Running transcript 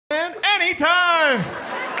money time.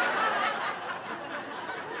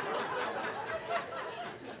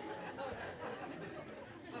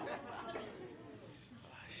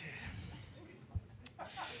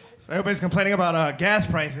 Everybody's complaining about gas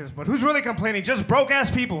prices, but who's really complaining? Just broke-ass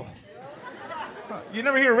people. You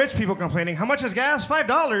never hear rich people complaining. How much is gas?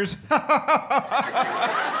 $5.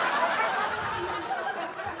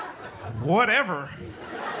 Whatever.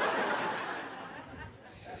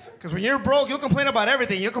 Because when you're broke, you'll complain about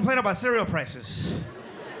everything. You'll complain about cereal prices.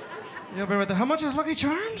 You'll be right there. How much is Lucky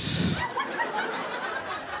Charms?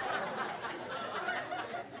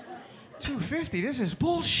 $2.50. This is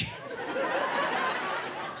bullshit.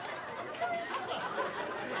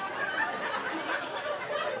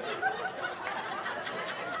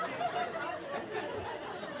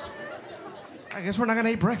 I guess we're not gonna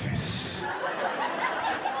eat breakfast.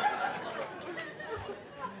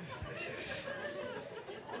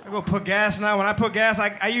 I go put gas now. When I put gas,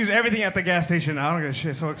 I use everything at the gas station now. I don't give a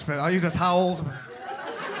shit. It's so expensive. I'll use the towels.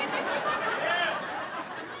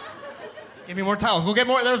 Give me more towels. Go get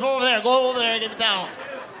more. There's over there. Go over there and get the towels.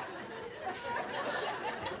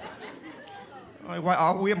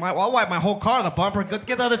 I'll wipe my whole car, the bumper. Get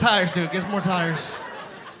the other tires, dude. Get some more tires.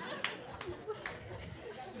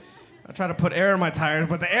 I try to put air in my tires,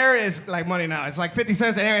 but the air is like money now. It's like 50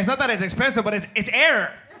 cents an air. It's not that it's expensive, but it's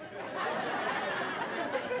air.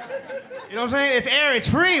 You know what I'm saying? It's air. It's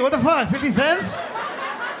free. What the fuck? 50 cents?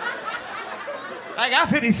 I got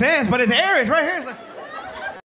 50 cents, but it's air. It's right here. It's like...